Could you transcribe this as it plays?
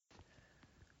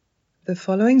The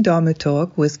following Dharma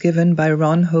talk was given by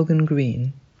Ron Hogen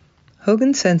Green.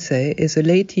 Hogen Sensei is a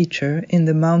lay teacher in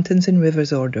the Mountains and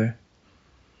Rivers Order.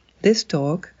 This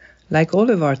talk, like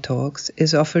all of our talks,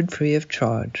 is offered free of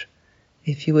charge.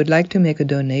 If you would like to make a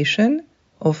donation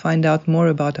or find out more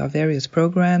about our various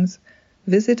programs,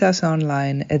 visit us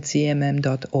online at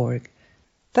zmm.org.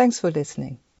 Thanks for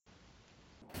listening.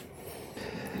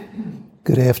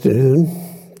 Good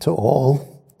afternoon to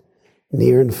all,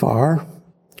 near and far,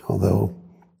 although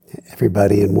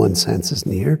everybody in one sense is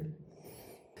near.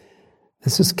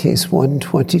 This is case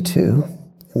 122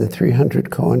 in the 300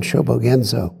 Koan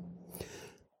Shobogenzo.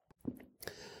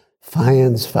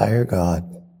 Fayan's fire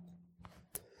god.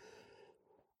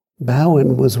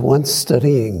 Fayan was once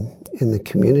studying in the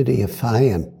community of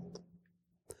Fayan.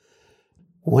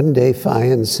 One day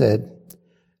Fayan said,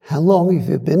 "How long have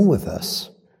you been with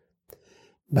us?"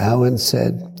 Fayan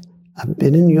said, "I've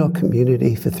been in your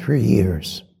community for 3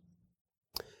 years."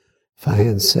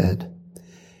 Fayan said,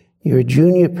 "You're a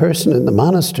junior person in the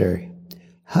monastery.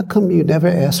 How come you never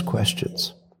ask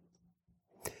questions?"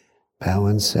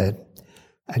 Fayan said,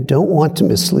 "I don't want to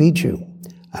mislead you.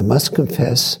 I must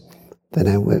confess that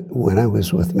when I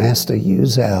was with Master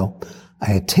Yuzao,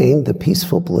 I attained the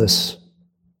peaceful bliss."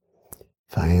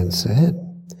 Fayan said,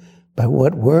 "By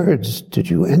what words did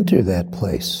you enter that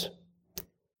place?"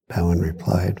 Fayan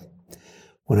replied,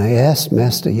 "When I asked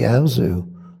Master Yaozu,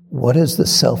 what is the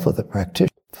self of the practitioner?"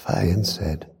 Fayan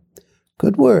said,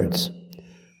 "Good words,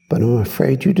 but I'm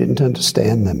afraid you didn't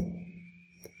understand them."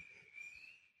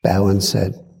 Fayan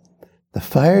said, "The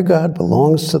fire god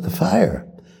belongs to the fire.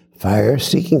 Fire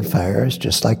seeking fire is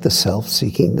just like the self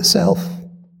seeking the self."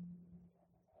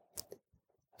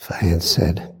 Fayan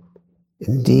said,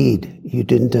 "Indeed, you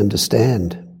didn't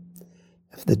understand.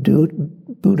 If the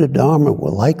Buddha Dharma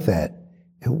were like that,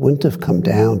 it wouldn't have come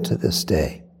down to this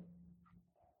day."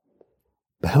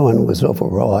 Fayan was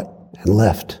overwrought and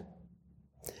left.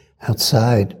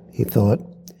 Outside, he thought,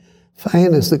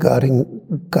 Fayan is the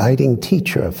guiding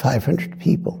teacher of 500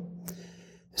 people.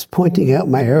 His pointing out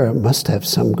my error must have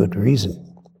some good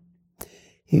reason.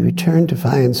 He returned to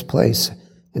Fayan's place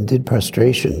and did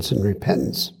prostrations and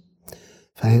repentance.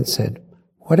 Fayan said,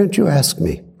 "Why don't you ask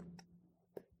me?"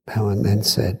 Fayan then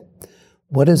said,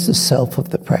 "What is the self of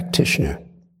the practitioner?"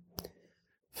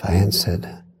 Fayan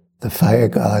said, "The fire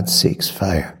god seeks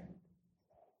fire."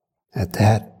 At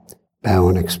that,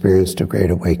 Fayan experienced a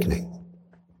great awakening.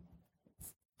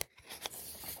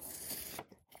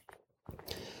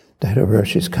 Daido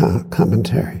Roshi's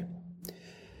commentary.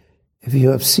 If you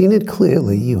have seen it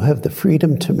clearly, you have the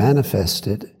freedom to manifest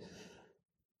it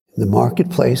in the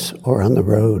marketplace or on the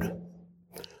road,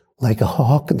 like a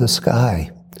hawk in the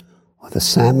sky or the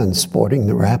salmon sporting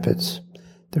the rapids.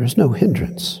 There is no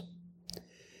hindrance.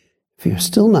 If you're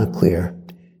still not clear,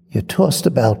 you're tossed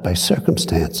about by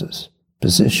circumstances,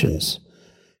 positions,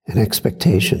 and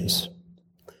expectations.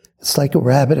 It's like a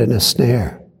rabbit in a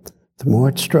snare. The more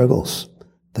it struggles,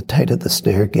 the tighter the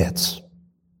snare gets.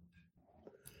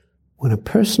 When a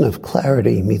person of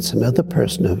clarity meets another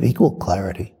person of equal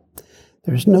clarity,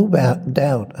 there is no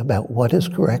doubt about what is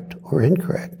correct or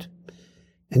incorrect,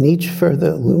 and each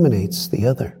further illuminates the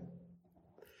other.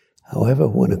 However,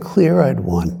 when a clear-eyed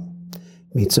one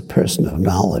meets a person of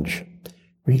knowledge,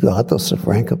 regardless of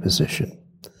rank or position,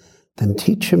 then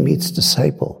teacher meets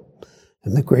disciple,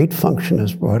 and the great function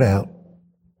is brought out.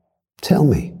 Tell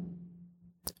me,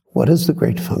 what is the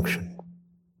great function?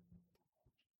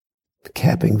 The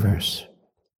capping verse.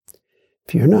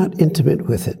 If you're not intimate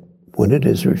with it when it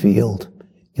is revealed,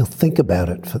 you'll think about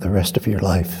it for the rest of your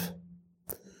life.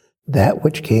 That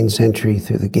which gains entry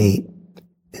through the gate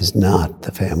is not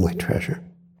the family treasure.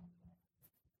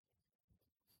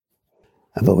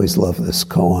 I've always loved this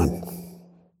koan.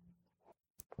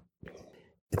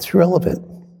 It's relevant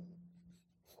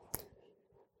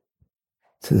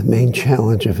to the main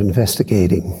challenge of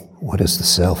investigating what is the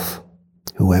self,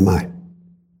 who am I?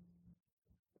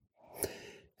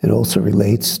 It also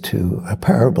relates to a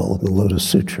parable in the Lotus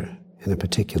Sutra in a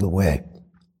particular way.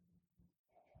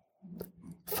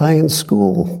 Fayan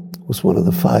School was one of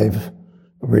the 5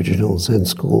 original Zen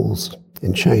schools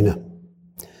in China.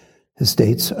 His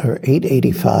dates are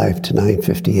 885 to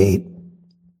 958.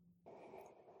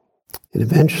 It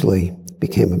eventually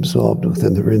became absorbed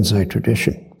within the Rinzai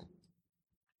tradition.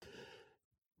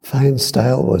 Fayan's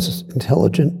style was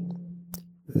intelligent,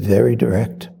 very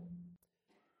direct,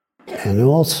 and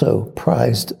also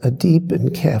prized a deep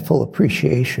and careful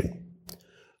appreciation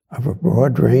of a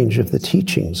broad range of the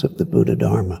teachings of the Buddha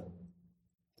Dharma.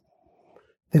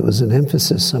 There was an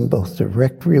emphasis on both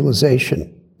direct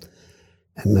realization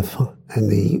and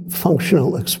the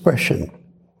functional expression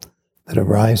that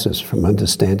arises from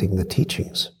understanding the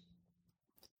teachings.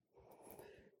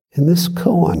 In this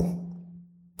koan,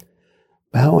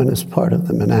 Fayan is part of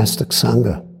the monastic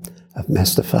sangha of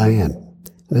Master Fayan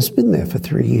and has been there for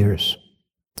 3 years.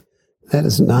 That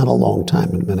is not a long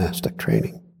time in monastic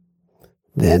training,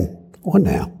 then or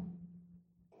now.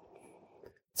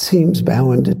 It seems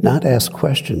Fayan did not ask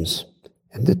questions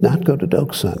and did not go to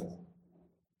Doksan.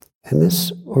 And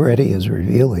this already is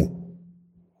revealing.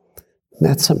 And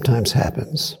that sometimes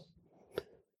happens.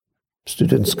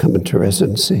 Students come into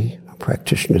residency,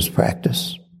 practitioners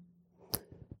practice,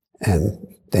 and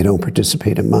they don't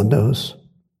participate in mandos.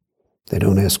 They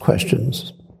don't ask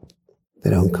questions.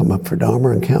 They don't come up for Dharma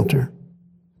encounter.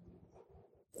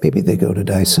 Maybe they go to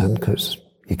Daisen because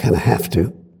you kind of have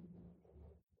to.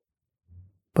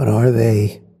 But are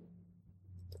they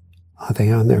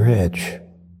on their edge?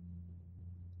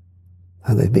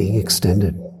 Are they being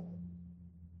extended?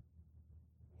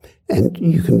 And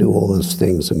you can do all those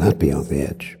things and not be on the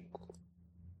edge.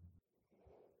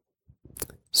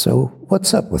 So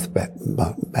what's up with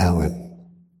Fayan?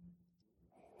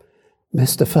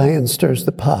 Master Fayan stirs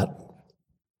the pot.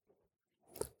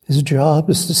 His job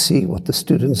is to see what the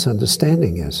student's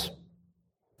understanding is,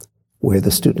 where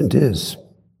the student is,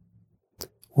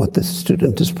 what the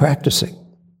student is practicing.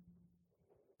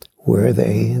 Where are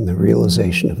they in the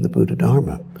realization of the Buddha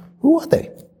Dharma? Who are they?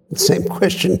 The same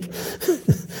question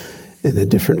in a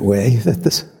different way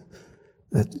that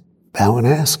Fayan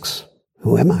asks.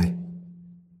 Who am I?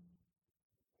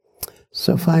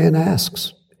 So Fayan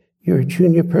asks, you're a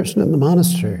junior person in the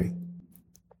monastery.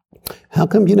 How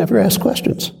come you never ask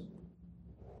questions?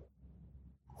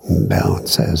 And Fayan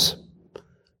says,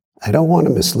 I don't want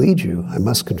to mislead you. I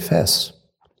must confess.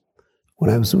 When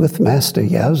I was with Master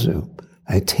Yazu,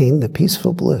 I attained the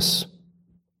peaceful bliss.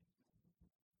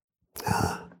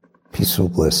 Peaceful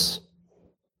bliss.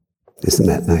 Isn't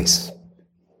that nice?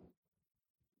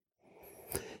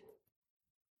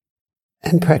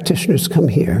 And practitioners come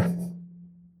here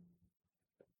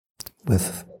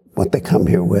with what they come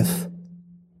here with,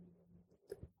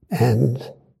 and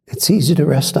it's easy to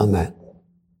rest on that.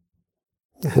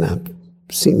 And I've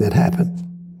seen that happen.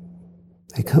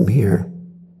 They come here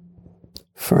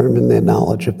firm in their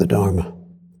knowledge of the Dharma,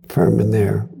 firm in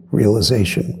their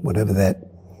realization, whatever that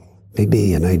may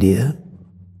be, an idea,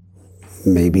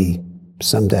 maybe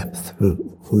some depth,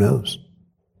 who knows,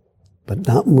 but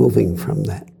not moving from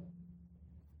that.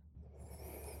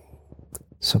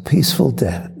 So peaceful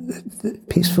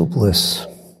bliss.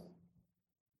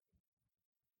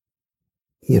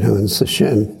 You know, in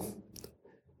sesshin,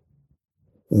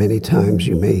 many times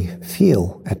you may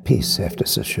feel at peace after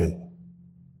sesshin.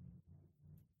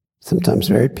 Sometimes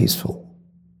very peaceful.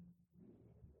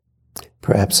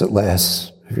 Perhaps it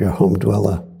lasts, if you're a home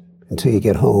dweller, until you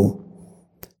get home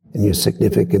and your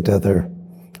significant other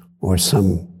or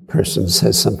some person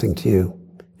says something to you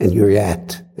and you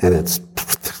react and it's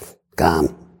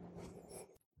gone.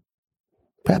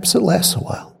 Perhaps it lasts a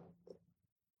while.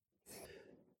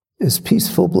 Is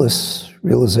peaceful bliss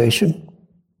realization?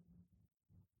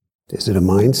 Is it a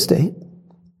mind state?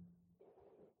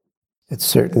 It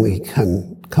certainly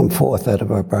can come forth out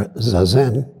of our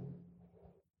zazen.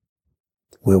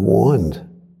 We're warned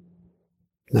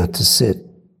not to sit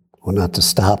or not to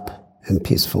stop in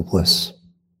peaceful bliss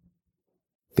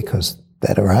because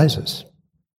that arises.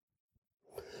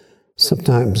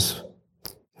 Sometimes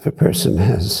if a person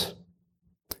has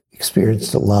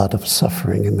experienced a lot of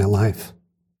suffering in their life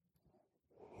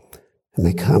and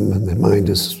they come and their mind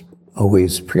is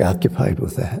always preoccupied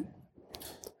with that,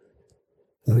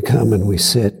 and we come and we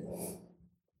sit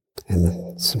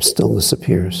and some stillness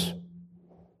appears,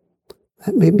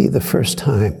 that may be the first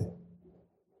time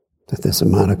that there's a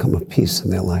modicum of peace in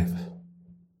their life.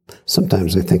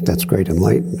 Sometimes they think that's great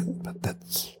enlightenment, but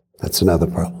that's another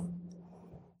problem.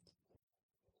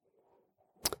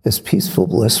 Is peaceful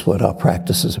bliss what our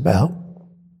practice is about?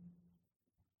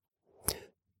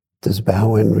 Does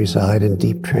Fayan reside in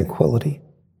deep tranquility?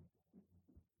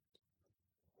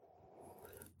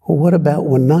 Or what about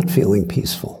when not feeling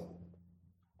peaceful?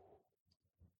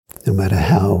 No matter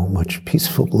how much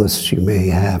peaceful bliss you may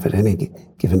have at any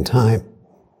given time,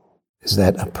 is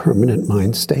that a permanent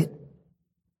mind state?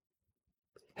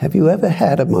 Have you ever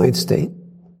had a mind state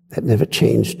that never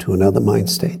changed to another mind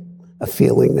state? A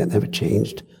feeling that never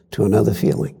changed to another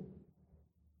feeling?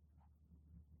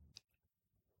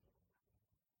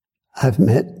 I've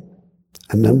met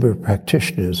a number of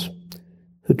practitioners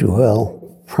who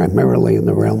dwell primarily in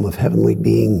the realm of heavenly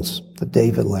beings, the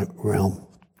Deva realm.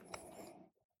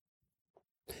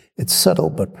 It's subtle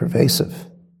but pervasive.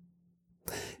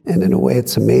 And in a way,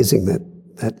 it's amazing that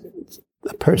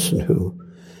a person who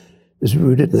is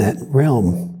rooted in that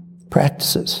realm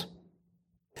practices.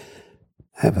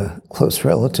 I have a close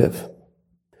relative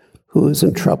who is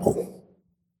in trouble.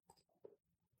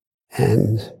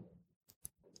 And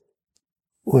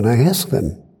when I ask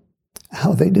them,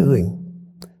 how are they doing?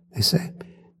 They say,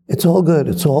 it's all good,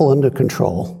 it's all under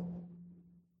control.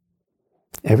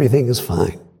 Everything is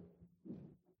fine.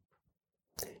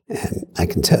 And I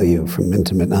can tell you from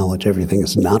intimate knowledge, everything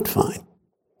is not fine.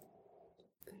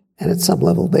 And at some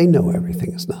level, they know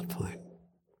everything is not fine.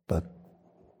 But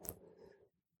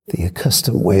the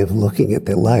accustomed way of looking at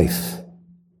their life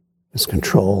is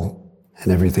control,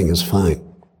 and everything is fine.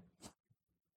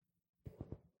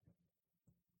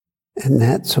 And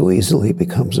that so easily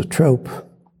becomes a trope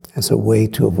as a way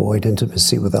to avoid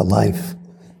intimacy with our life,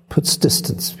 puts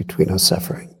distance between our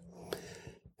suffering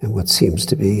and what seems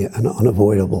to be an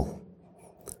unavoidable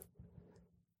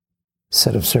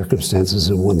set of circumstances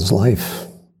in one's life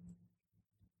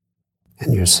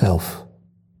and yourself.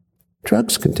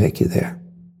 Drugs can take you there,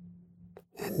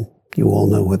 and you all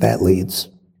know where that leads.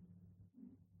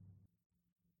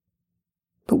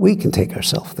 But we can take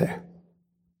ourselves there.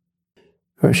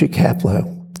 Roshi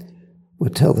Kapleau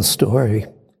would tell the story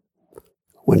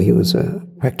when he was a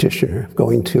practitioner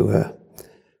going to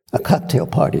a cocktail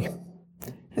party,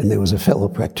 and there was a fellow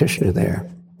practitioner there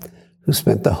who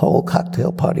spent the whole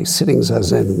cocktail party sitting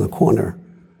zazen in the corner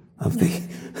of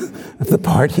the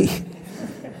party.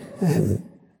 And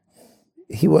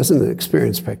he wasn't an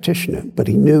experienced practitioner, but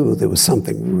he knew there was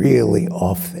something really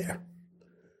off there.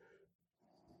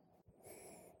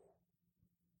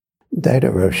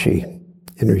 Daido Roshi,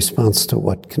 in response to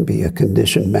what can be a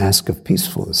conditioned mask of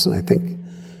peacefulness, and I think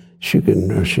Shugen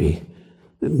Roshi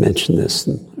mentioned this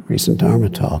in a recent Dharma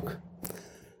talk,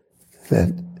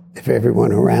 that if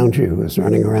everyone around you is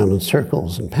running around in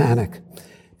circles and panic,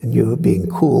 and you are being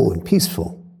cool and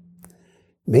peaceful,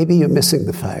 maybe you're missing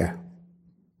the fire.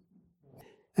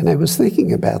 And I was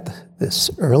thinking about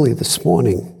this early this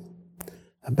morning,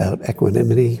 about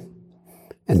equanimity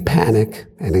and panic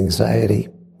and anxiety.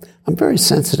 I'm very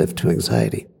sensitive to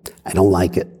anxiety. I don't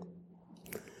like it.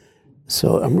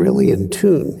 So I'm really in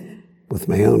tune with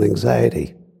my own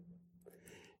anxiety.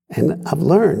 And I've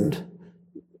learned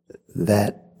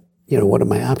that, what are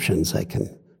my options? I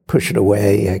can push it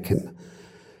away. I can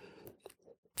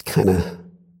kind of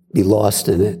be lost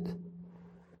in it.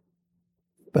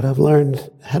 But I've learned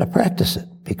how to practice it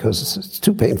because it's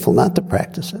too painful not to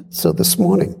practice it. So this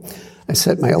morning, I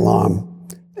set my alarm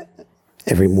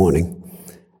every morning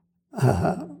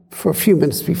for a few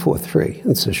minutes before 3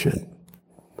 in sesshin.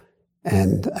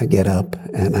 And I get up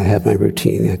and I have my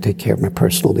routine. I take care of my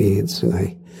personal needs, and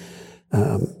I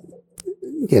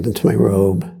get into my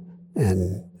robe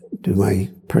and do my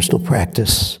personal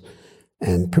practice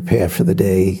and prepare for the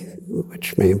day,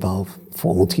 which may involve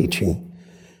formal teaching,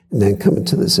 and then come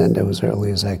into the zendo as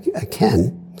early as I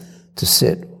can to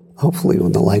sit, hopefully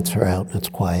when the lights are out and it's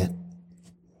quiet.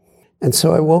 And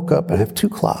so I woke up and I have 2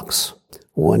 clocks.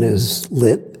 One is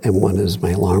lit and one is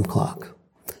my alarm clock.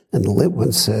 And the lit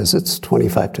one says it's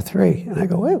 25 to 3. And I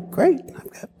go, oh, great.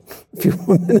 I've got a few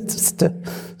more minutes to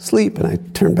sleep. And I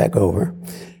turn back over.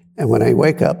 And when I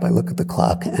wake up, I look at the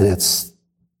clock and it's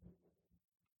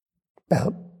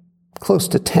about close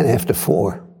to 10 after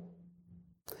 4.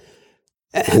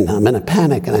 And I'm in a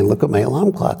panic and I look at my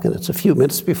alarm clock and it's a few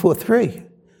minutes before 3.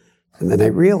 And then I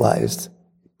realized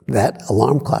that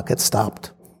alarm clock had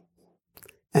stopped.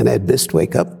 And I'd missed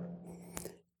wake up.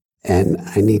 And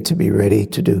I need to be ready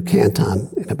to do Canton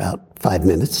in about 5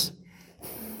 minutes.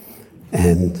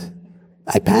 And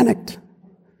I panicked.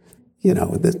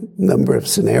 The number of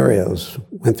scenarios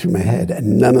went through my head,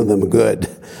 and none of them are good.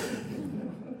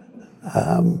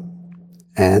 I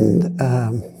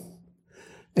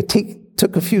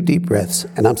took a few deep breaths,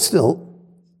 and I'm still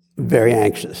very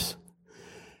anxious.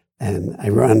 And I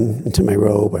run into my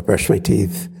robe, I brush my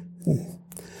teeth,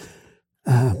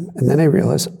 and then I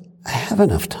realize I have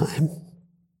enough time,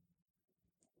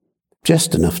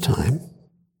 just enough time.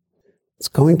 It's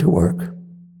going to work,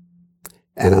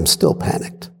 and I'm still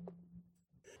panicked.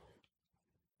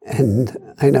 And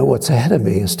I know what's ahead of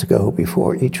me is to go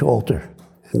before each altar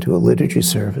and do a liturgy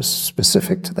service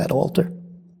specific to that altar,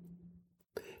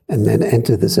 and then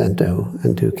enter the zendo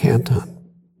and do Canton.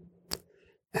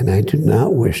 And I do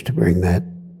not wish to bring that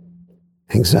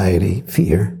anxiety,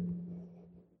 fear,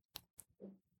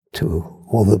 to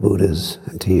all the Buddhas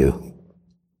and to you.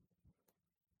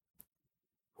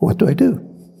 What do?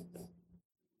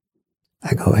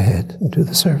 I go ahead and do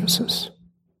the services.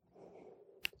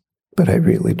 But I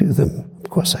really do them. Of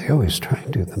course, I always try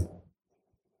and do them.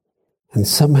 And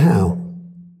somehow,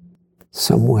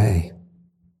 some way,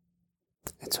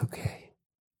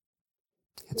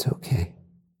 It's okay.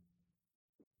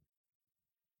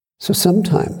 So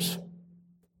sometimes,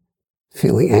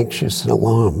 feeling anxious and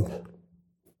alarmed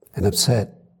and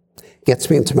upset gets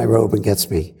me into my robe and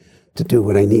gets me to do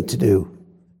what I need to do.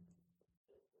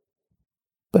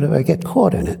 But if I get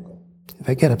caught in it, if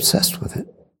I get obsessed with it,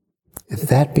 if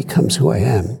that becomes who I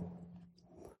am,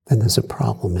 then there's a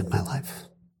problem in my life.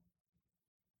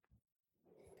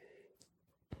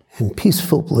 And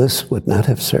peaceful bliss would not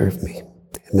have served me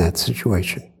in that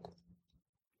situation.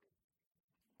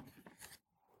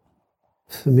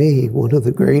 For me, one of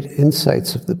the great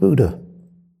insights of the Buddha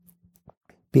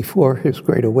before his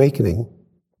great awakening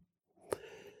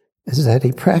is that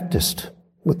he practiced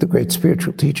with the great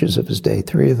spiritual teachers of his day,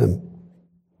 3 of them,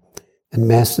 and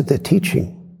mastered their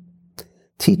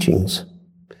teachings.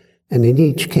 And in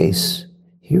each case,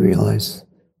 he realized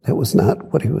that was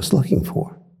not what he was looking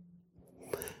for.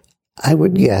 I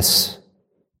would guess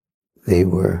they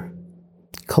were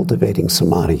cultivating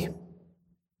samadhi.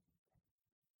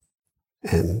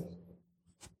 And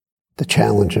the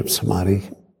challenge of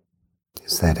samadhi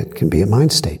is that it can be a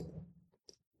mind state.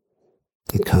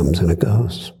 It comes and it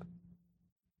goes.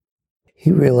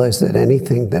 He realized that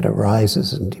anything that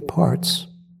arises and departs,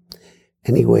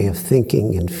 any way of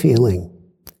thinking and feeling,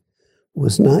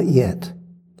 was not yet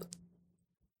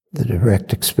the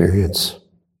direct experience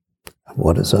of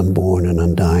what is unborn and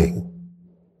undying,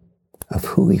 of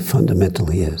who he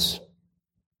fundamentally is.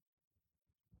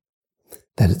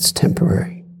 That it's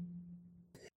temporary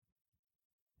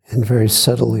and very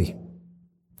subtly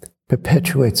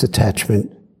perpetuates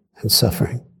attachment and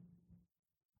suffering.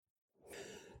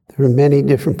 There are many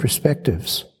different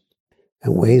perspectives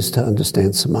and ways to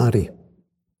understand samadhi,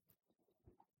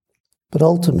 but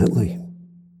ultimately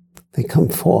they come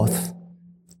forth,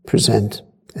 present,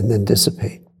 and then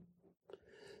dissipate.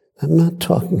 I'm not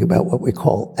talking about what we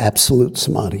call absolute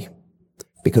samadhi,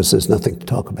 because there's nothing to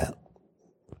talk about.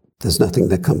 There's nothing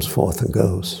that comes forth and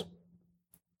goes.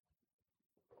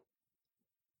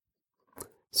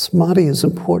 Samadhi is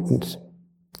important.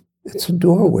 It's a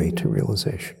doorway to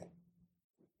realization.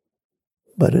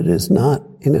 But it is not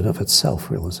in and of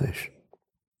itself realization.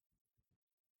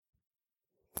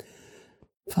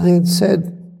 Fayan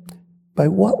said, "By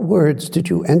what words did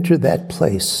you enter that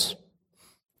place?"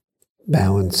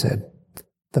 Bowen said,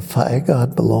 "The fire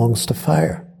god belongs to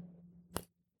fire.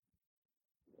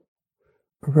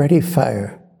 Already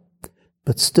fire,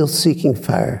 but still seeking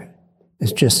fire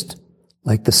is just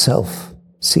like the self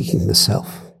seeking the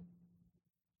self,"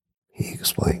 he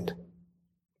explained.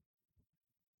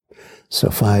 So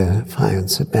Fayan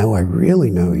said, "Now I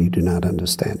really know you do not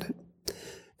understand it.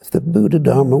 If the Buddha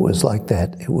Dharma was like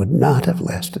that, it would not have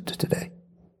lasted to today.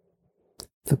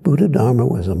 The Buddha Dharma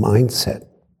was a mindset,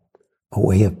 a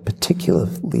way of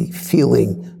particularly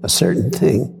feeling a certain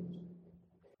thing.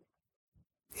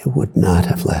 It would not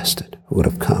have lasted. It would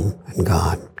have come and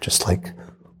gone, just like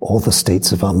all the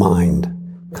states of our mind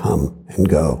come and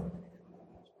go."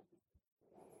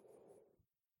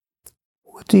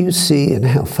 What do you see in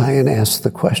how Fayan asked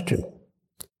the question,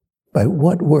 by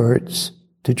what words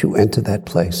did you enter that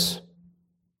place?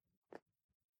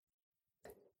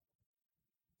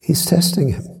 He's testing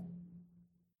him.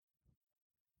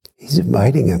 He's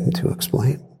inviting him to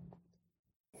explain.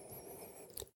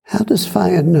 How does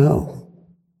Fayan know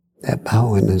that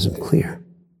Bowen isn't clear?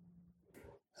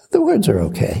 The words are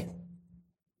okay,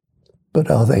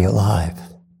 but are they alive?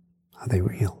 Are they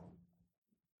real?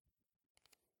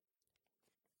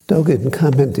 Dogen,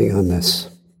 commenting on this,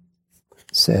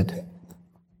 said,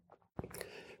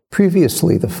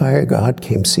 "Previously, the fire god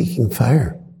came seeking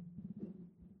fire.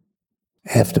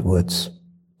 Afterwards,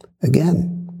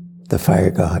 again, the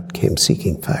fire god came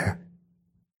seeking fire.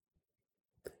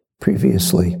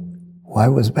 Previously, why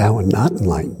was Bowen not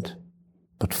enlightened,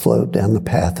 but flowed down the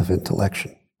path of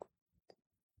intellection?"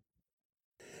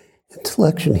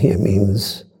 Intellection here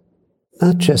means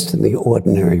not just in the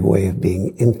ordinary way of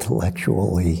being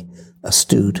intellectually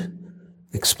astute,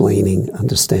 explaining,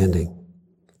 understanding.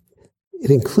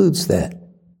 It includes that.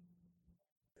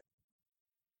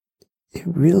 It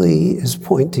really is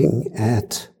pointing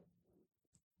at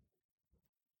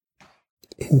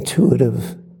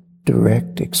intuitive,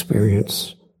 direct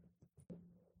experience,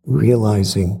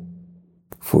 realizing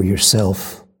for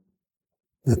yourself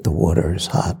that the water is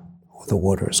hot or the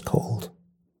water is cold,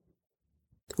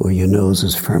 or your nose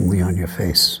is firmly on your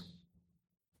face.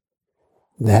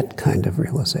 That kind of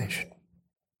realization.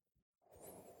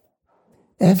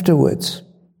 Afterwards,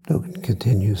 Dogen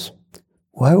continues,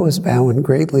 why was Bowen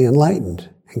greatly enlightened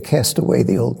and cast away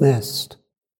the old nest?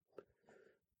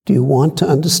 Do you want to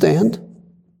understand?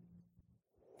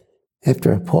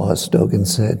 After a pause, Dogen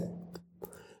said,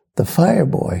 The fire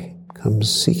boy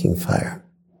comes seeking fire.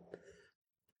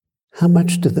 How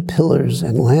much do the pillars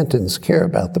and lanterns care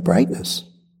about the brightness?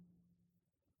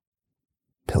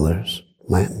 Pillars,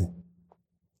 lantern,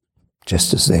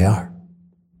 just as they are.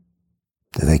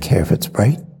 Do they care if it's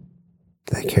bright?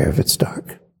 Do they care if it's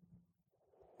dark?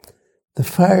 The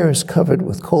fire is covered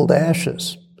with cold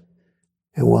ashes,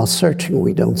 and while searching,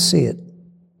 we don't see it.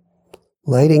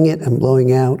 Lighting it and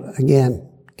blowing out, again,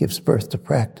 gives birth to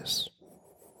practice.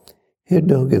 Here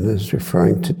Dogen is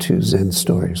referring to two Zen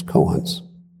stories, koans.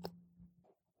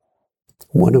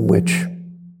 One in which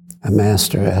a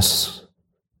master asks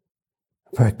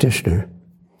a practitioner,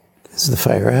 "Is the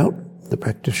fire out?" The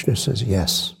practitioner says,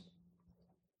 "Yes."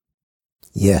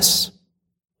 Yes.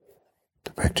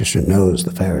 The practitioner knows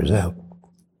the fire is out.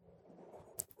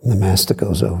 And the master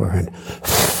goes over and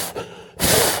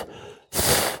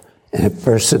it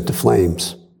bursts into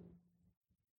flames.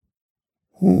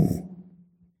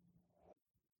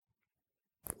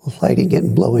 Lighting it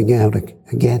and blowing out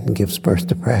again gives birth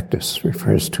to practice,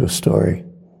 refers to a story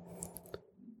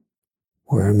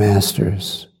where a master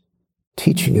is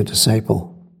teaching a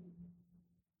disciple.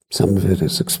 Some of it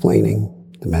is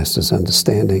explaining, the master's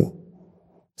understanding,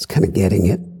 it's kind of getting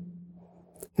it,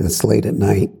 and it's late at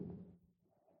night,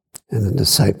 and the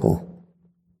disciple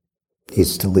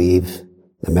needs to leave.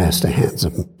 The master hands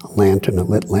him a lantern, a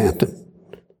lit lantern,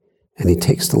 and he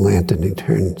takes the lantern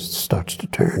and starts to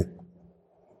turn.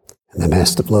 And the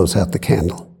master blows out the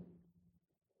candle.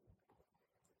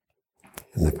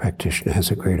 And the practitioner has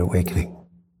a great awakening.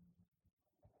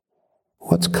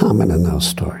 What's common in those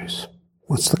stories?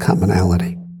 What's the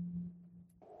commonality?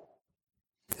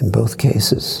 In both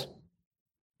cases,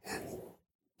 and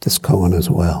this koan as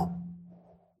well,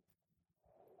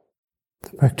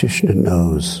 the practitioner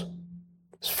knows,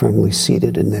 is firmly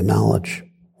seated in their knowledge.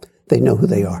 They know who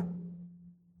they are.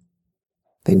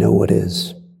 They know what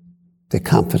is. They're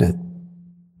confident.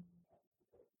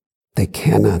 They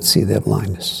cannot see their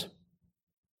blindness.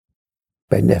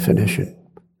 By definition,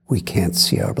 we can't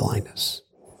see our blindness.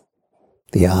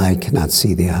 The eye cannot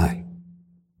see the eye.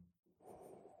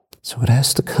 So it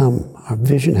has to come, our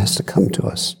vision has to come to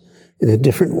us in a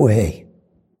different way,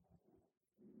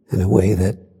 in a way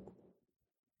that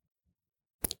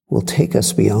will take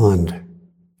us beyond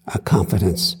our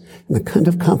confidence. And the kind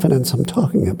of confidence I'm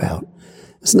talking about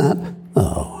is not,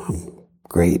 "Oh, I'm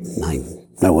great and I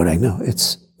know what I know."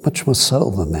 It's much more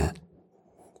subtle than that.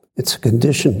 It's a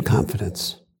conditioned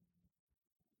confidence.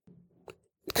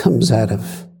 It comes out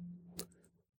of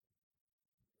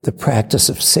the practice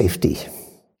of safety,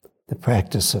 the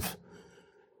practice of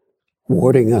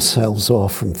warding ourselves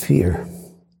off from fear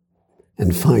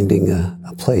and finding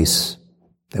a place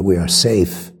that we are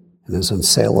safe and is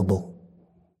unsaleable.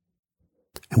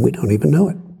 And we don't even know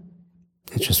it.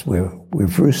 It's just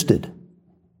we've roosted.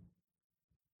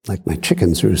 Like my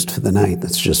chickens roost for the night,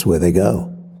 that's just where they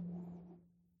go.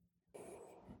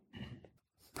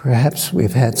 Perhaps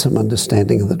we've had some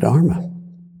understanding of the Dharma.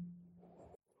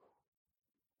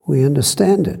 We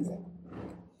understand it.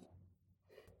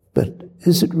 But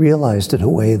is it realized in a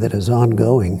way that is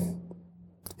ongoing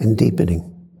and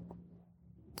deepening?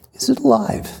 Is it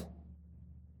alive?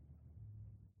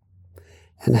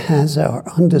 And has our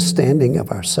understanding of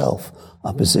ourself,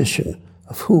 our position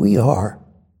of who we are,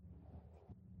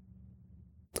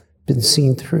 been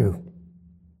seen through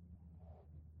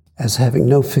as having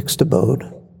no fixed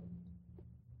abode?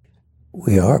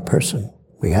 We are a person.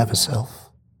 We have a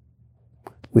self.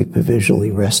 We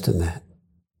provisionally rest in that.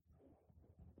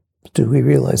 But do we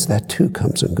realize that too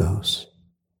comes and goes?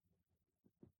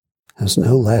 Has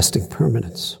no lasting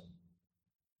permanence.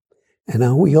 And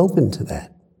are we open to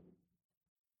that?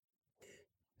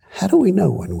 How do we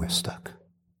know when we're stuck?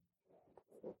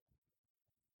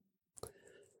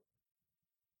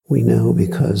 We know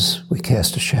because we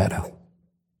cast a shadow.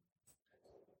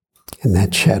 And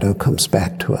that shadow comes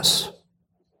back to us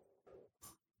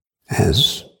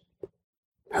as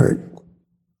hurt,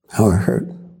 our hurt,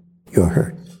 your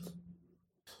hurt,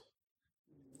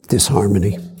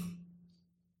 disharmony.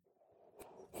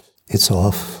 It's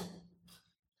off,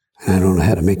 and I don't know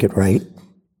how to make it right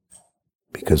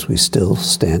because we still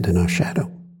stand in our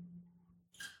shadow.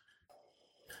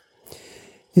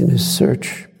 In his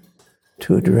search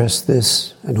to address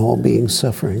this and all being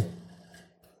suffering,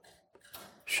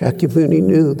 Shakyamuni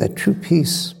knew that true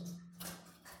peace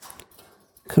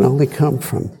can only come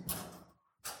from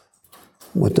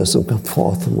what doesn't come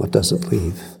forth and what doesn't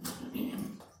leave.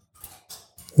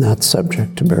 Not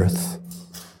subject to birth,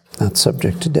 not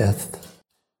subject to death,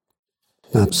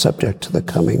 not subject to the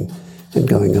coming and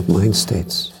going of mind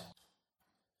states.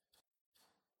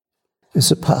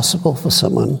 Is it possible for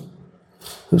someone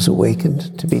who's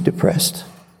awakened to be depressed?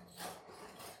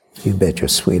 You bet your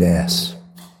sweet ass.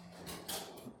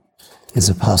 Is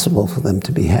it possible for them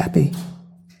to be happy?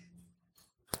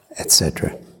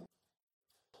 Etc.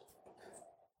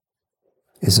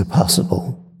 Is it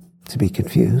possible to be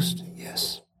confused?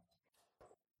 Yes.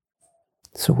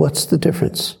 So what's the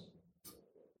difference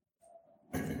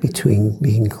between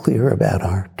being clear about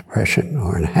our depression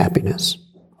or unhappiness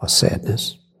or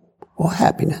sadness or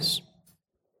happiness?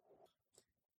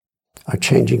 Our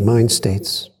changing mind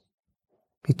states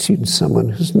between someone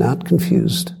who's not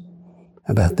confused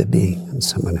about their being and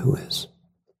someone who is.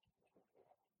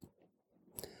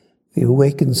 The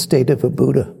awakened state of a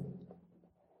Buddha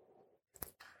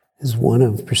is one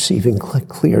of perceiving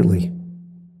clearly,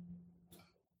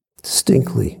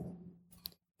 distinctly,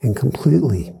 and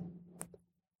completely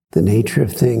the nature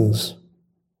of things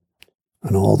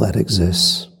and all that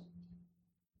exists.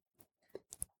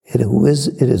 It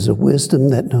is a wisdom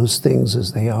that knows things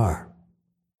as they are,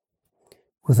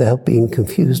 without being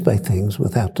confused by things,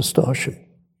 without distortion.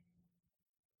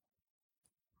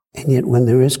 And yet when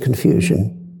there is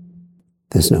confusion,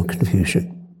 there's no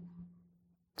confusion.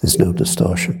 There's no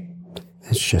distortion.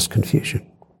 It's just confusion.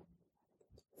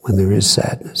 When there is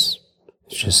sadness,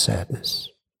 it's just sadness.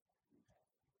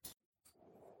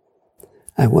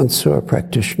 I once saw a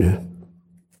practitioner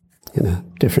in a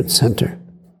different center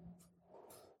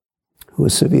who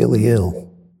was severely ill.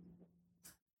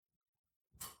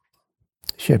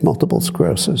 She had multiple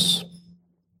sclerosis,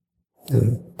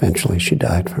 and eventually she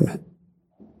died from it.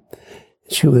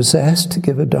 She was asked to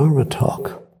give a Dharma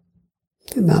talk,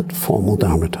 not formal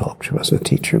Dharma talk. She wasn't a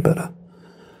teacher, but a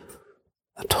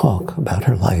talk about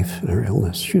her life and her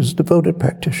illness. She was a devoted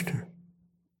practitioner.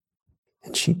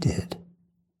 And she did.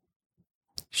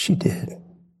 She did.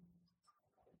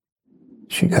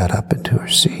 She got up into her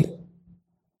seat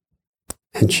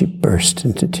and she burst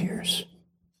into tears.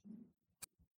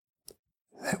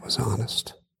 That was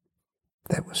honest.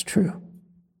 That was true.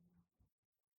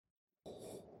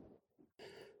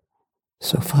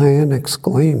 So Fayan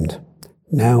exclaimed,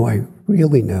 "Now I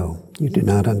really know you do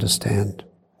not understand.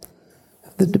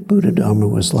 If the Buddha Dharma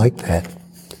was like that,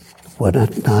 it would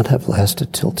not have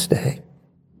lasted till today."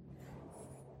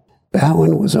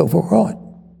 Fayan was overwrought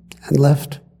and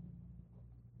left.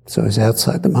 So he's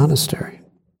outside the monastery.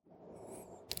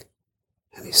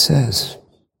 And he says,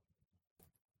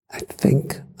 "I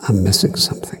think I'm missing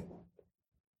something."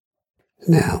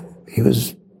 Now, he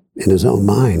was in his own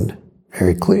mind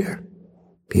very clear.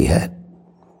 He had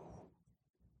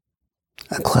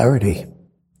a clarity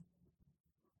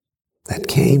that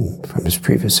came from his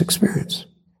previous experience.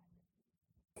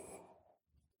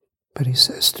 But he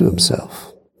says to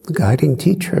himself, the guiding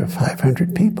teacher of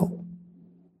 500 people,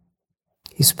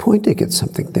 he's pointing at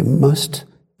something. There must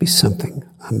be something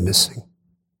I'm missing.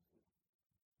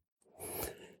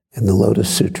 In the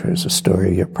Lotus Sutra is a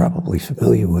story you're probably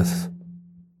familiar with,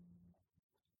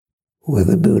 where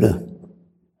the Buddha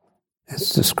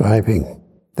is describing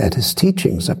that his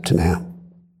teachings up to now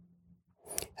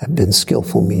have been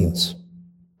skillful means.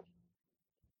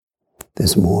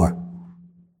 There's more.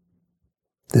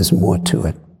 There's more to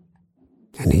it.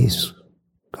 And he's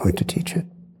going to teach it.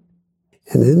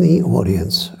 And in the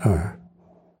audience are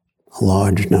a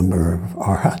large number of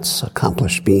arhats,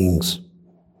 accomplished beings,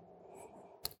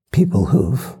 people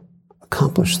who've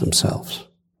accomplished themselves.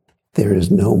 There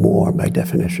is no more, by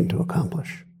definition, to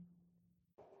accomplish.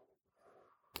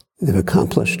 They've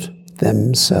accomplished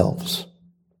themselves.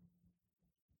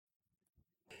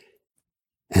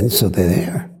 And so they're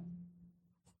there,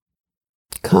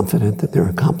 confident in their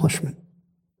accomplishment.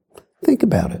 Think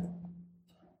about it.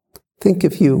 Think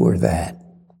if you were that,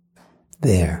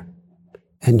 there,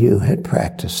 and you had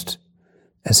practiced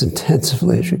as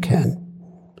intensively as you can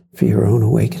for your own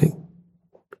awakening,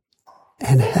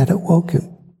 and had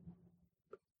awoken,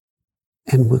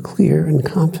 and were clear and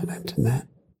confident in that.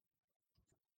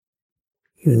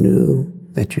 You knew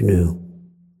that you knew.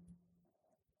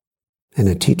 And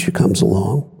a teacher comes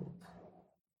along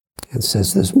and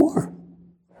says, there's more.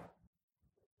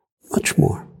 Much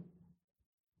more.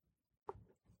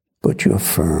 But you're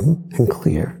firm and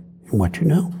clear in what you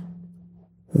know.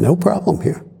 No problem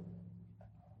here.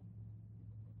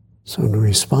 So in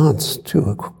response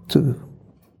to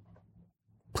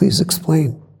please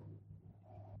explain.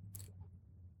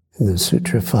 In the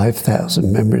sutra,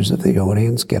 5,000 members of the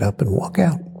audience get up and walk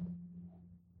out.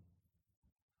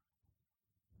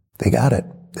 They got it.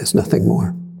 There's nothing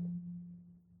more.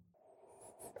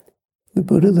 The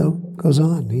Buddha, though, goes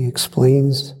on. He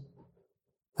explains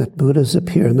that Buddhas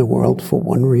appear in the world for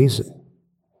one reason.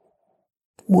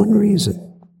 One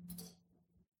reason.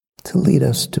 to lead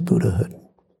us to Buddhahood,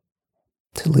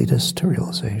 to lead us to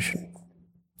realization.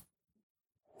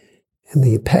 In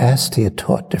the past, he had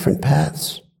taught different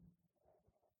paths.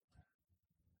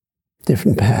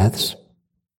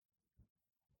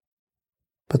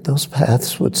 But those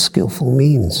paths with skillful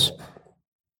means.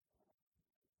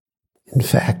 In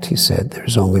fact, he said,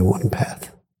 there's only one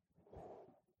path.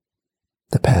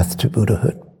 The path to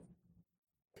Buddhahood.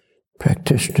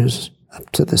 Practitioners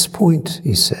up to this point,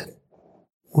 he said,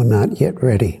 were not yet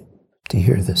ready to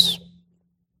hear this.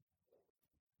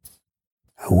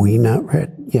 Are we not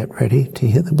yet ready to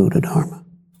hear the Buddha Dharma?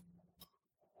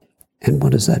 And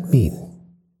what does that mean?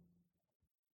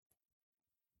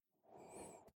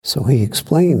 So he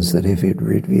explains that if he had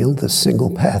revealed the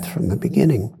single path from the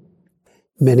beginning,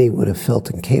 many would have felt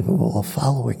incapable of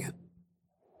following it.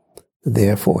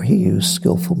 Therefore, he used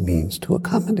skillful means to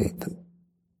accommodate them.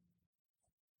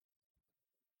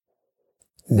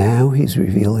 Now he's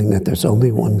revealing that there's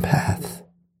only one path,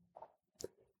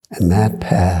 and that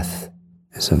path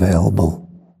is available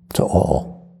to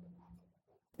all,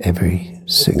 every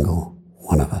single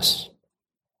one of us.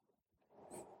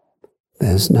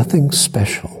 There's nothing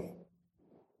special.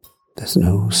 There's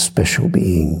no special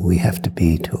being we have to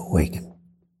be to awaken.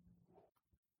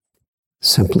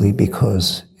 Simply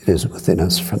because it is within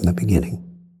us from the beginning.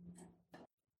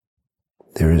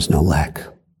 There is no lack.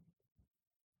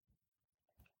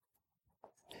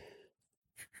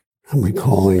 I'm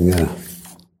recalling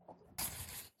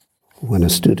when a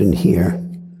student here,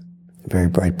 a very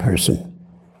bright person,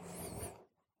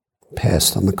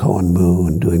 passed on the Koan Mu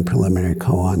and doing preliminary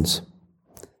koans.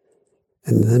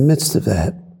 And in the midst of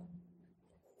that,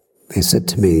 they said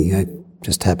to me, I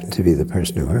just happened to be the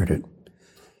person who heard it,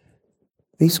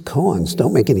 these koans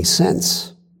don't make any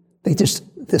sense.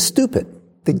 They're stupid.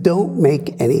 They don't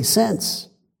make any sense.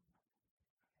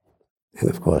 And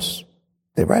of course,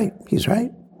 they're right. He's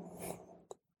right.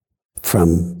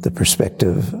 From the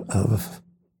perspective of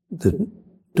the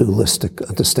dualistic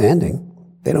understanding,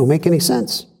 they don't make any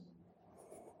sense.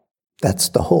 That's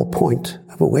the whole point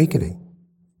of awakening.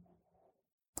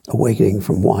 Awakening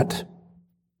from what?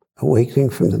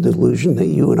 Awakening from the delusion that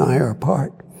you and I are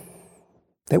apart,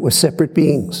 that we're separate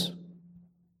beings.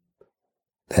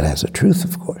 That has a truth,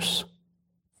 of course,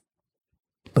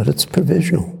 but it's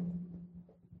provisional.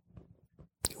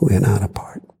 We are not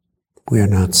apart. We are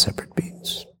not separate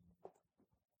beings.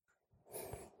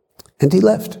 And he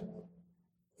left.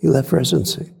 He left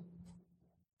residency.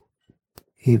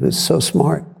 He was so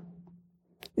smart,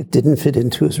 it didn't fit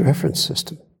into his reference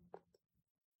system.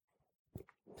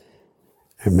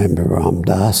 I remember Ram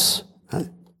Dass.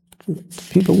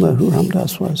 People know who Ram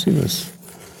Dass was. He was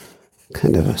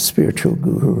kind of a spiritual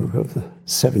guru of the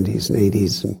 70s and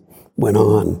 80s and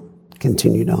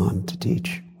continued on to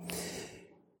teach.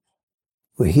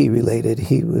 Where he related,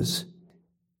 he was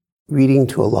reading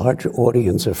to a large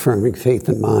audience, affirming faith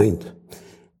and mind.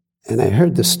 And I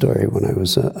heard this story when I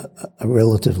was a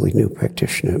relatively new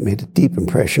practitioner. It made a deep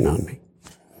impression on me.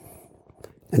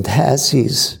 And as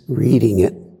he's reading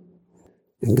it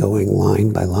and going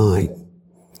line by line,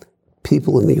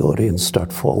 people in the audience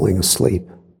start falling asleep.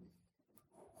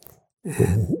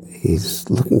 And he's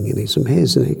looking and he's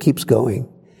amazed and he keeps going.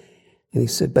 And he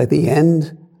said, by the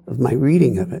end of my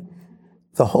reading of it,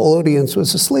 the whole audience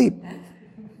was asleep.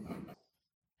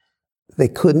 They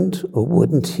couldn't or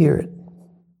wouldn't hear it.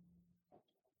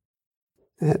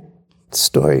 That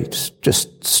story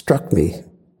just struck me.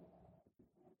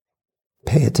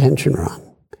 Pay attention,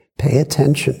 Ron. Pay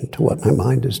attention to what my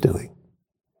mind is doing.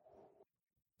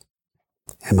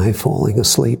 Am I falling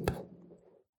asleep?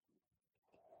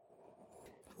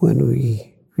 When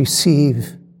we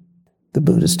receive the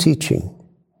Buddha's teaching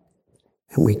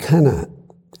and we cannot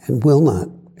and will not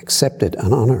accept it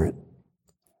and honor it,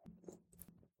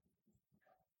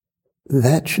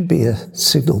 that should be a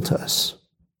signal to us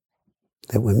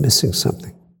that we're missing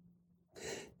something.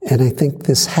 And I think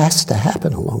this has to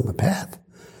happen along the path,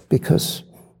 because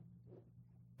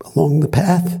along the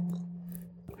path,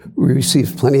 we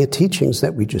receive plenty of teachings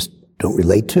that we just don't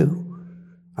relate to.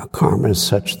 Our karma is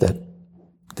such that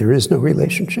there is no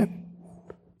relationship.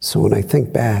 So when I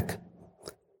think back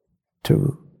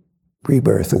to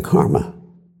rebirth and karma,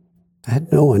 I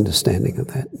had no understanding of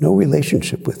that, no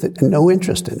relationship with it, and no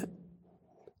interest in it.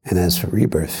 And as for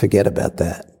rebirth, forget about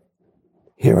that.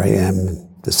 Here I am,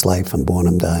 this life, I'm born,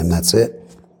 I'm dying, that's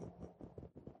it.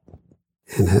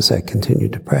 And as I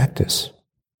continued to practice,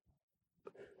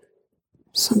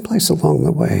 someplace along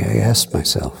the way I asked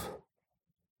myself,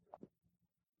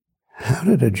 how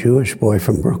did a Jewish boy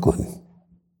from Brooklyn,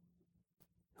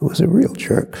 who was a real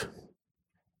jerk,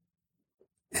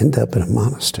 end up in a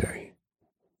monastery?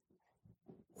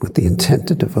 with the intent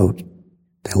to devote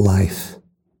their life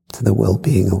to the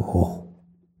well-being of all.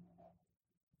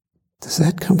 Does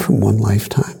that come from one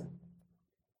lifetime?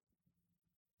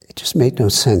 It just made no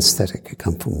sense that it could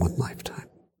come from one lifetime.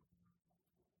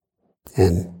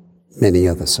 And many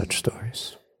other such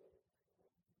stories.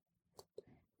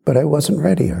 But I wasn't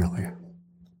ready earlier.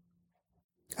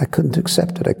 I couldn't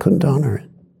accept it. I couldn't honor it.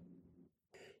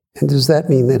 And does that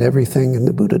mean that everything in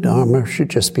the Buddha Dharma should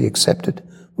just be accepted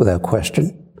without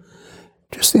question?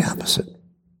 Just the opposite.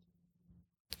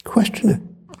 Question it.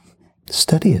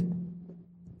 Study it.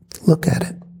 Look at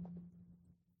it.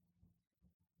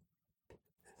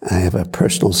 I have a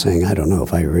personal saying, I don't know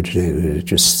if I originated it, it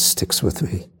just sticks with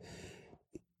me.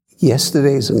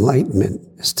 Yesterday's enlightenment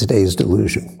is today's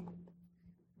delusion.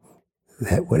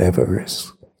 That whatever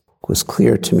was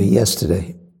clear to me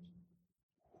yesterday,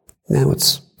 now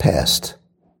it's past,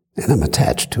 and I'm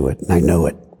attached to it, and I know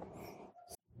it.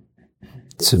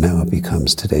 So now it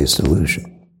becomes today's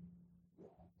delusion.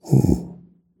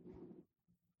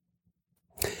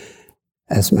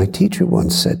 As my teacher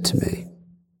once said to me,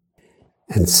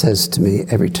 and says to me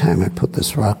every time I put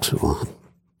this Raksu on,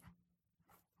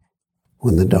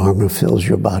 when the Dharma fills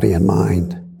your body and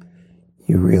mind,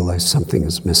 you realize something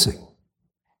is missing.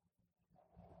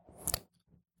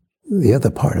 The other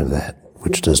part of that,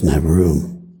 which doesn't have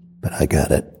room, but I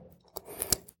got it,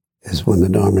 is when the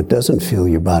Dharma doesn't fill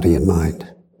your body and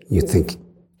mind, you think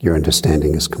your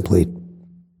understanding is complete.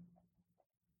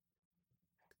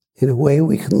 In a way,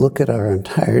 we can look at our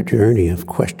entire journey of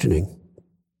questioning.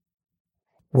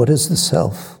 What is the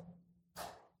self?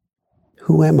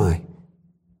 Who am I?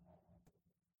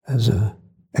 As an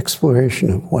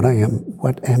exploration of what I am,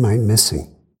 what am I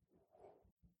missing?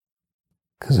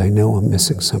 Because I know I'm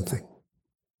missing something.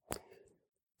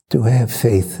 Do I have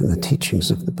faith in the teachings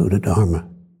of the Buddha Dharma?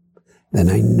 Then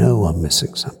I know I'm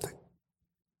missing something.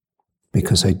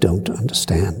 Because I don't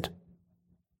understand.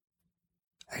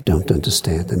 I don't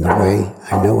understand. In the way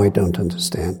I know I don't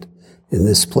understand. In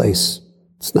this place,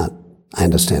 it's not I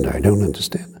understand or I don't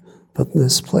understand. But in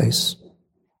this place,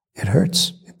 it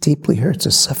hurts. It deeply hurts.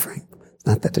 It's suffering.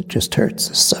 Not that it just hurts.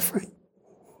 It's suffering.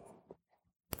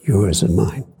 Yours and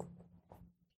mine.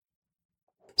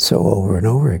 So over and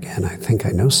over again, I think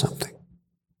I know something.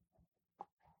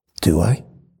 Do I?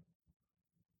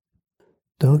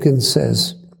 Dogen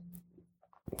says,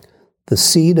 the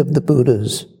seed of the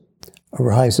Buddhas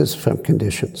arises from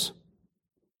conditions.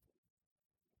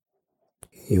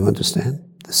 You understand?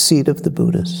 The seed of the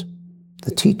Buddhas,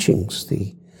 the teachings,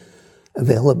 the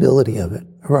availability of it,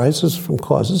 arises from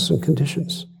causes and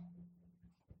conditions.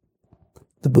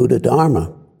 The Buddha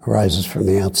Dharma arises from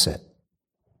the outset.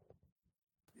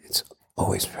 It's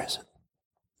always present.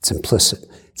 It's implicit.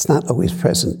 It's not always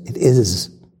present. It is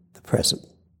the present.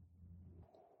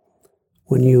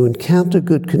 When you encounter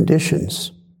good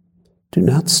conditions, do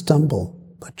not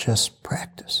stumble, but just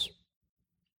practice.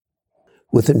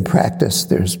 Within practice,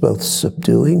 there's both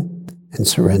subduing and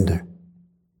surrender.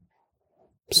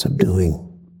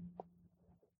 Subduing.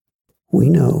 We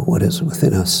know what is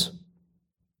within us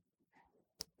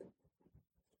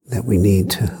that we need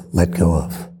to let go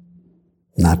of,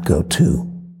 not go to.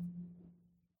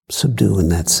 Subdue in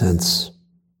that sense.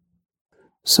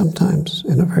 Sometimes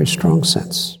in a very strong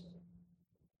sense.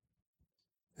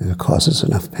 If it causes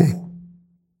enough pain.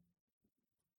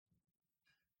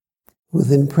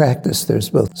 Within practice, there's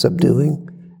both subduing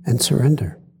and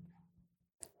surrender.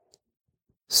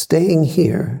 Staying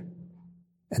here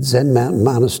at Zen Mountain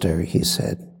Monastery, he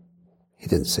said, he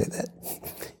didn't say that.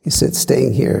 He said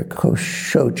staying here at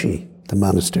Koshoji, the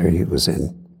monastery he was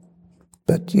in.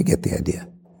 But you get the idea.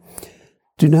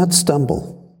 Do not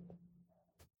stumble,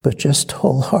 but just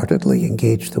wholeheartedly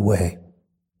engage the way.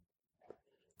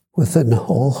 Within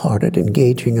wholehearted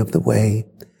engaging of the way,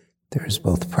 there is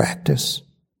both practice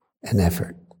and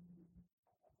effort.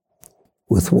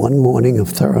 With one morning of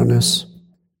thoroughness,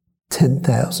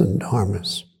 10,000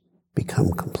 dharmas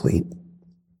become complete.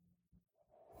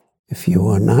 If you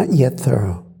are not yet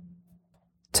thorough,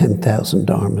 10,000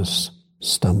 dharmas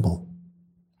stumble.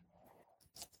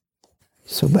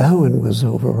 So Fayan was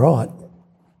overwrought,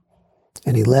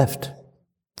 and he left,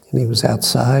 and he was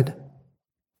outside.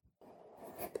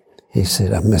 He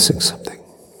said, I'm missing something.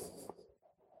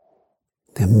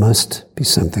 There must be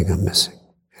something I'm missing.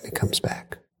 And he comes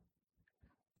back.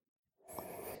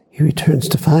 He returns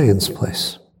to Fayan's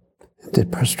place and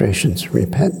did prostrations and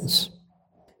repentance.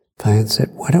 Fayan said,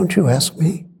 why don't you ask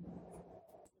me?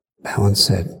 Fayan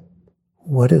said,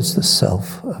 what is the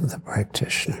self of the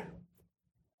practitioner?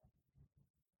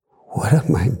 What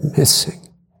am I missing?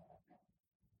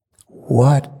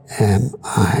 What am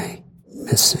I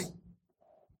missing?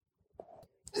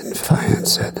 hand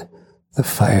said, "The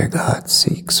fire god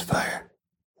seeks fire."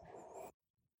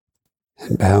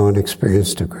 And Bowen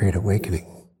experienced a great awakening.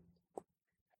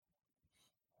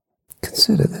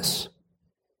 Consider this.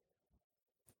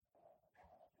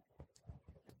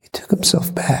 He took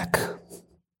himself back.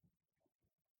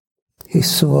 He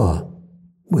saw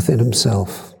within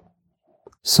himself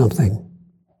something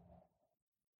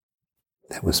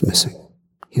that was missing.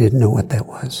 He didn't know what that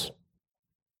was.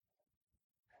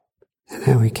 And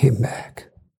now he came back.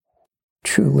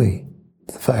 Truly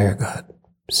the fire god,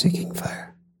 seeking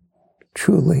fire.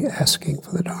 Truly asking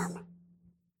for the Dharma.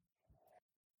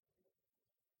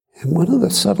 And one of the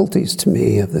subtleties to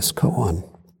me of this koan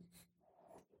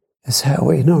is how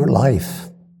in our life,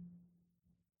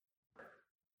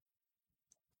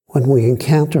 when we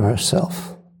encounter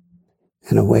ourselves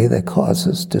in a way that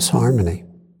causes disharmony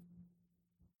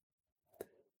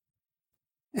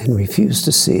and refuse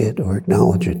to see it or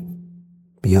acknowledge it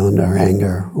beyond our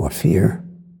anger or fear.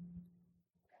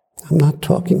 I'm not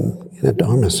talking in a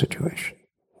Dharma situation,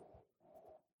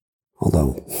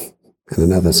 although in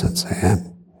another sense I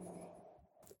am.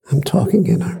 I'm talking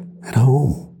at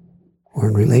home or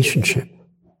in relationship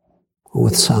or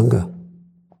with Sangha.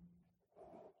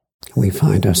 We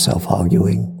find ourselves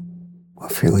arguing or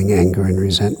feeling anger and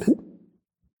resentment.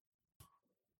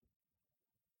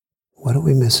 What are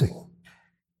we missing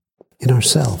in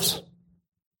ourselves?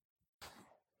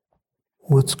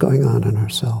 What's going on in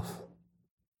ourselves?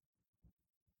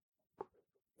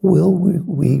 Will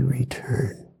we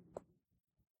return?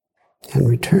 And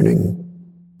returning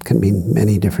can mean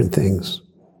many different things,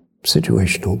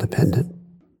 situational dependent.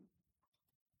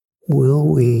 Will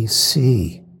we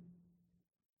see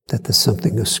that there's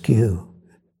something askew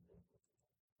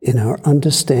in our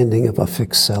understanding of our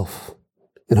fixed self,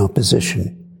 in our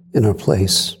position, in our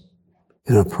place,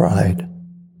 in our pride,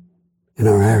 in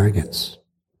our arrogance,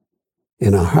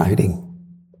 in our hiding?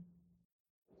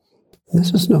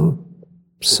 This is no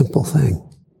simple thing.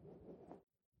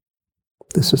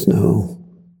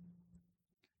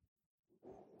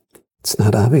 It's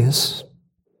not obvious,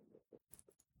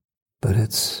 but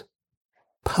it's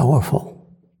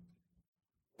powerful.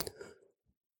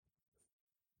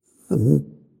 The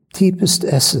deepest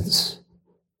essence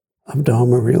of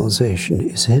Dharma realization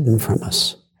is hidden from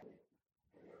us.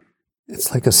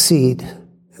 It's like a seed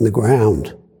in the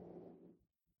ground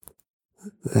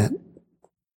that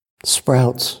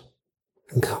sprouts.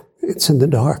 It's in the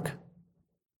dark.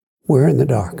 We're in the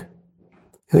dark.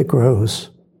 And it grows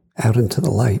out into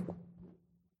the light.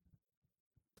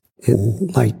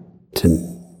 Enlightenment.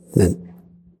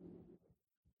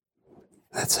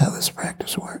 That's how this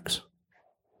practice works.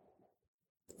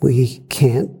 We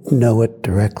can't know it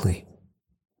directly.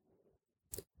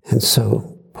 And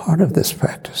so part of this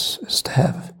practice is to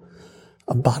have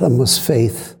a bottomless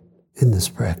faith in this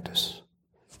practice,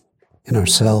 in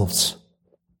ourselves,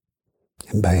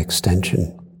 and by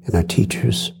extension, in our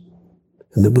teachers,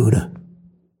 in the Buddha,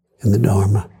 in the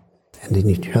Dharma, and in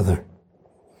each other.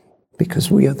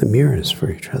 Because we are the mirrors for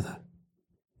each other.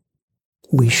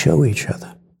 We show each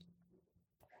other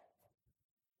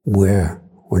where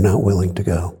we're not willing to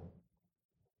go.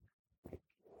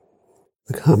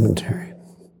 The commentary.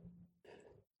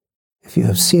 If you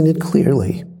have seen it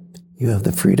clearly, you have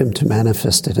the freedom to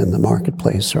manifest it in the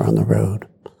marketplace or on the road,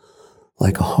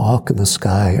 like a hawk in the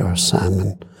sky or a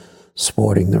salmon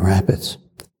sporting the rapids.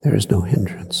 There is no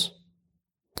hindrance.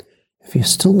 If you're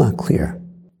still not clear,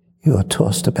 you are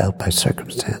tossed about by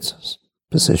circumstances,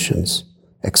 positions,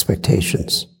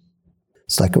 expectations.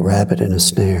 It's like a rabbit in a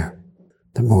snare.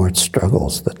 The more it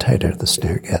struggles, the tighter the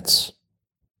snare gets.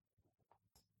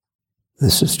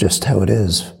 This is just how it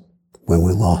is when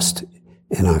we're lost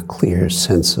in our clear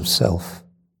sense of self.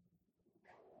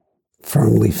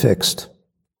 Firmly fixed,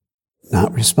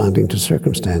 not responding to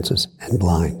circumstances, and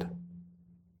blind.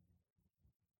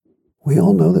 We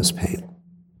all know this pain.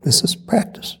 This is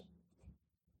practice.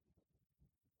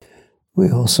 We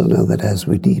also know that as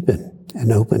we deepen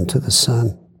and open to the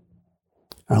sun,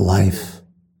 our life,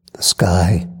 the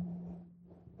sky,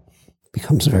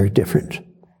 becomes very different.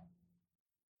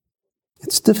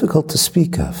 It's difficult to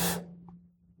speak of,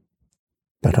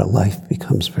 but our life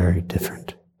becomes very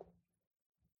different.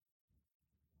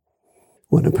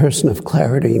 When a person of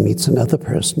clarity meets another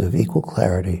person of equal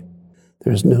clarity,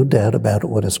 there is no doubt about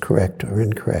what is correct or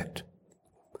incorrect,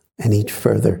 and each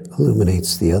further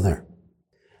illuminates the other.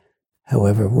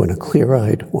 However, when a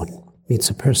clear-eyed one meets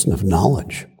a person of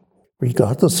knowledge,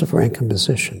 regardless of rank and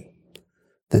position,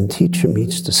 then teacher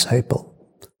meets disciple,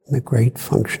 and the great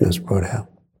function is brought out.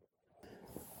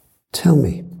 Tell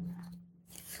me,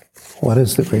 what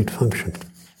is the great function?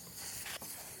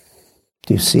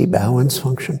 Do you see Bowen's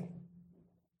function?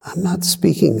 I'm not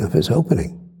speaking of his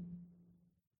opening,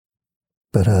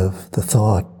 but of the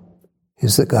thought,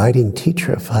 is the guiding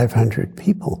teacher of 500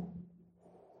 people,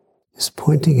 is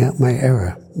pointing out my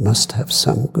error, must have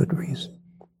some good reason.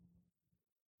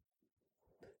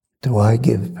 Do I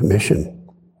give permission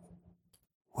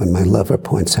when my lover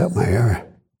points out my error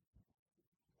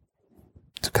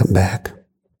to come back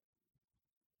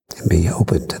and be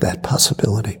open to that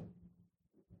possibility?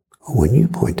 Or when you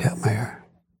point out my error,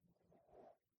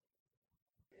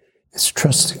 it's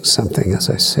trusting something, as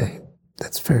I say,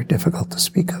 that's very difficult to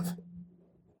speak of,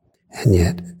 and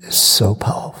yet is so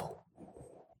powerful.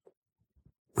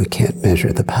 We can't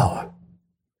measure the power.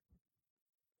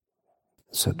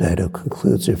 So Daido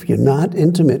concludes, if you're not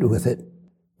intimate with it,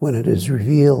 when it is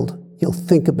revealed, you'll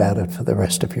think about it for the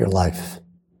rest of your life.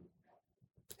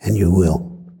 And you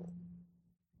will.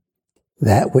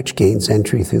 That which gains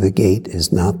entry through the gate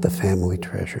is not the family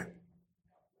treasure.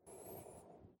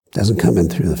 It doesn't come in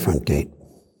through the front gate.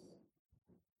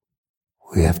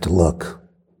 We have to look.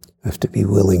 We have to be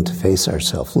willing to face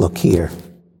ourselves. Look here,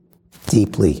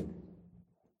 deeply,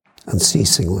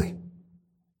 unceasingly.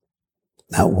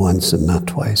 Not once and not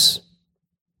twice.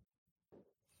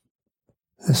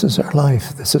 This is our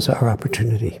life. This is our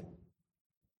opportunity.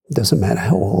 It doesn't matter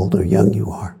how old or young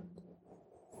you are.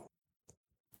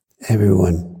 Every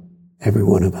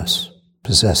one of us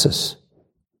possesses,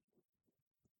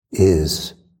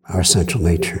 is our essential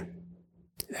nature.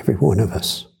 Every one of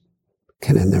us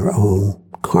can, in their own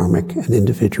karmic and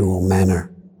individual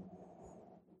manner,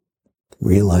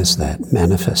 realize that,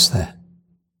 manifest that,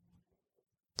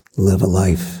 live a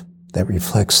life that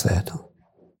reflects that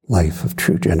life of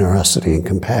true generosity and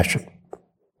compassion.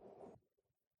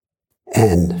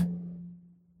 And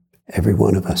every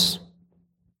one of us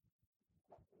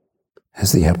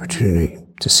has the opportunity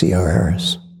to see our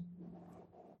errors,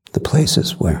 the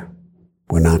places where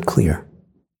we're not clear.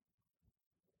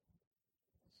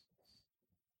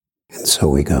 And so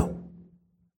we go.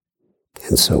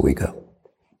 And so we go.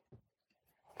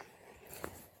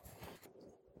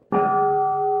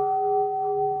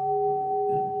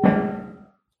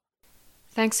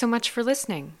 Thanks so much for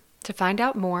listening. To find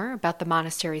out more about the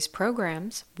monastery's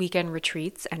programs, weekend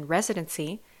retreats, and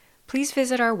residency, please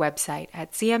visit our website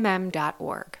at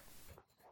cmm.org.